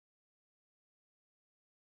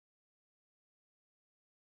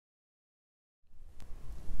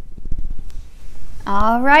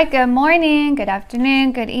All right, good morning, good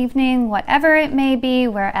afternoon, good evening, whatever it may be,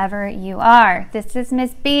 wherever you are. This is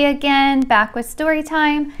Miss B again, back with story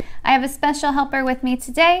time. I have a special helper with me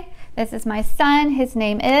today. This is my son. His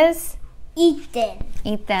name is Ethan.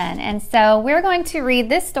 And so we're going to read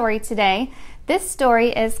this story today. This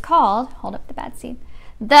story is called, hold up the bad seed,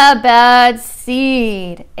 The Bad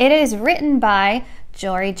Seed. It is written by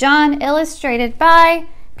Jory John, illustrated by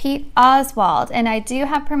Pete Oswald, and I do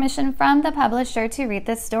have permission from the publisher to read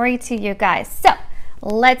this story to you guys. So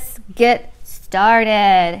let's get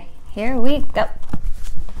started. Here we go.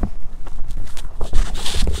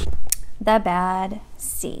 The Bad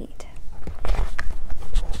Seed.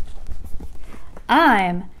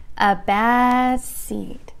 I'm a bad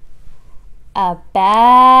seed. A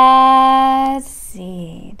bad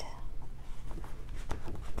seed.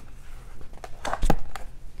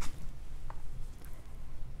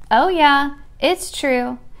 Oh yeah, it's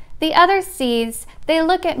true. The other seeds, they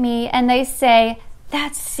look at me and they say,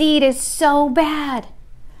 that seed is so bad.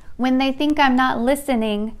 When they think I'm not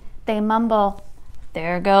listening, they mumble,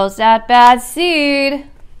 there goes that bad seed.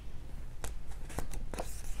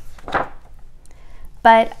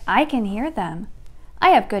 But I can hear them. I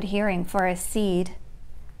have good hearing for a seed.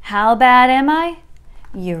 How bad am I?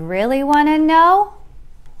 You really want to know?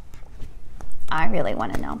 I really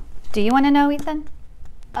want to know. Do you want to know, Ethan?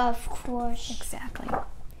 Of course. Exactly.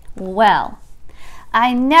 Well,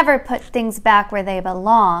 I never put things back where they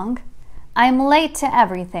belong. I'm late to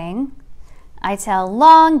everything. I tell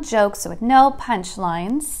long jokes with no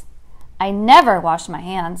punchlines. I never wash my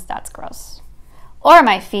hands, that's gross. Or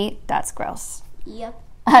my feet, that's gross. Yep.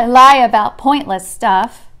 I lie about pointless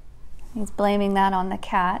stuff. He's blaming that on the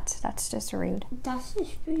cat. That's just rude. That's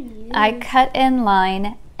just rude. I cut in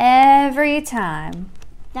line every time.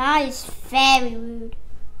 That is very rude.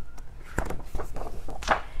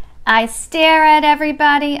 I stare at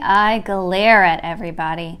everybody, I glare at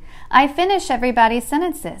everybody. I finish everybody's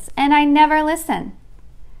sentences, and I never listen.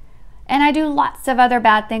 And I do lots of other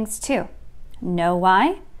bad things too. Know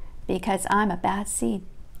why? Because I'm a bad seed.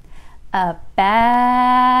 A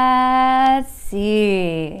bad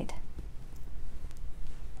seed.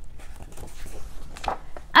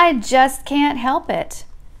 I just can't help it.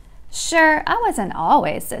 Sure, I wasn't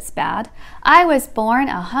always this bad. I was born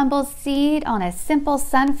a humble seed on a simple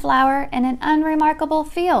sunflower in an unremarkable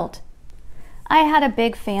field. I had a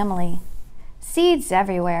big family. Seeds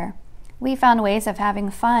everywhere. We found ways of having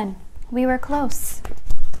fun. We were close.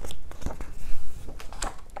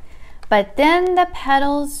 But then the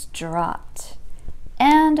petals dropped,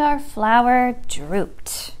 and our flower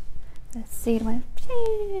drooped. The seed went,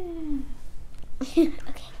 Okay,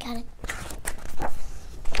 got it.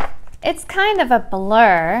 It's kind of a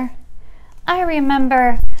blur. I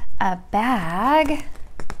remember a bag.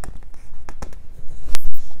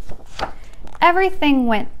 Everything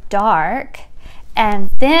went dark, and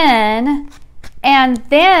then a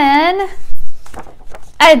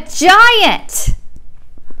giant.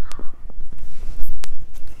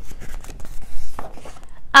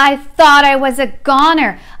 I thought I was a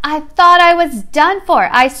goner. I thought I was done for.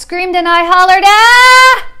 I screamed and I hollered,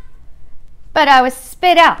 ah! But I was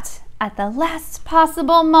spit out at the last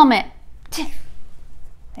possible moment.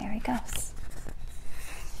 There he goes.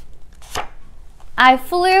 I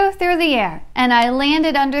flew through the air and I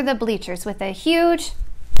landed under the bleachers with a huge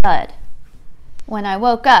thud. When I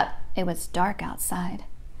woke up, it was dark outside.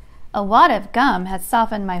 A wad of gum had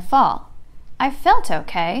softened my fall. I felt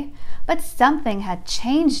okay, but something had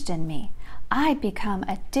changed in me. I'd become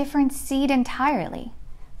a different seed entirely.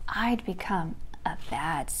 I'd become a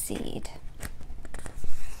bad seed.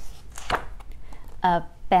 A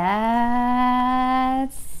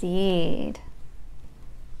bad seed.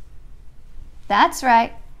 That's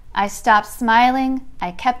right. I stopped smiling.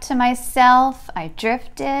 I kept to myself. I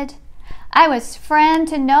drifted. I was friend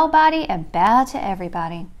to nobody and bad to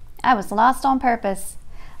everybody. I was lost on purpose.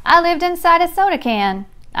 I lived inside a soda can.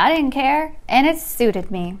 I didn't care, and it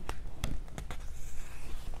suited me.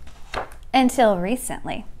 Until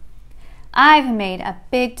recently. I've made a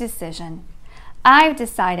big decision. I've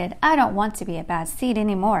decided I don't want to be a bad seed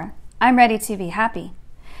anymore. I'm ready to be happy.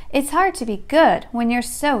 It's hard to be good when you're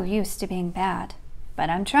so used to being bad. But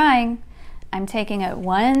I'm trying. I'm taking it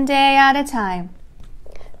one day at a time.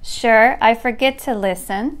 Sure, I forget to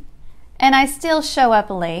listen, and I still show up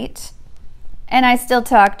late, and I still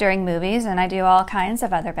talk during movies, and I do all kinds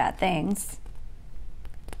of other bad things.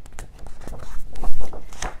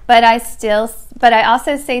 But I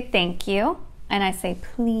also say thank you, and I say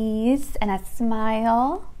please, and I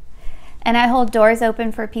smile, and I hold doors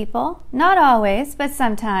open for people. Not always, but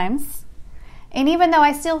sometimes. And even though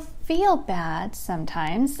I still feel bad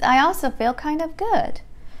sometimes, I also feel kind of good.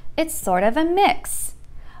 It's sort of a mix.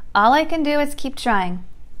 All I can do is keep trying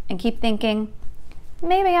and keep thinking,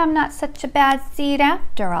 maybe I'm not such a bad seed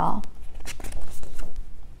after all.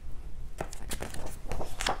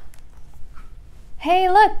 Hey,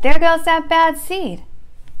 look, there goes that bad seed.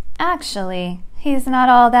 Actually, he's not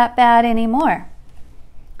all that bad anymore.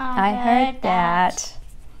 I heard that.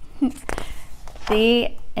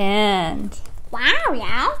 The end. Wow,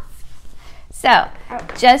 yeah. So,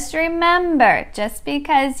 just remember, just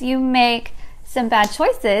because you make some bad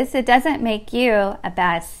choices, it doesn't make you a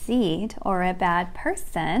bad seed or a bad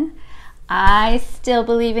person. I still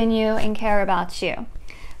believe in you and care about you.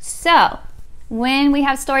 So, when we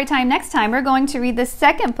have story time next time, we're going to read the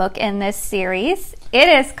second book in this series. It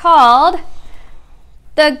is called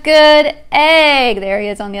The Good Egg. There he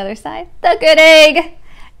is on the other side. The Good Egg.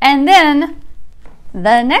 And then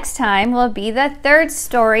the next time will be the third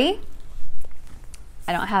story.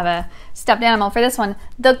 I don't have a stuffed animal for this one.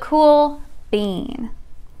 The Cool Bean.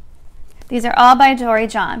 These are all by Dory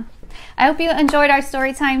John. I hope you enjoyed our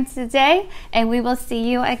story time today, and we will see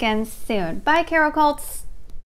you again soon. Bye, Carol Colts.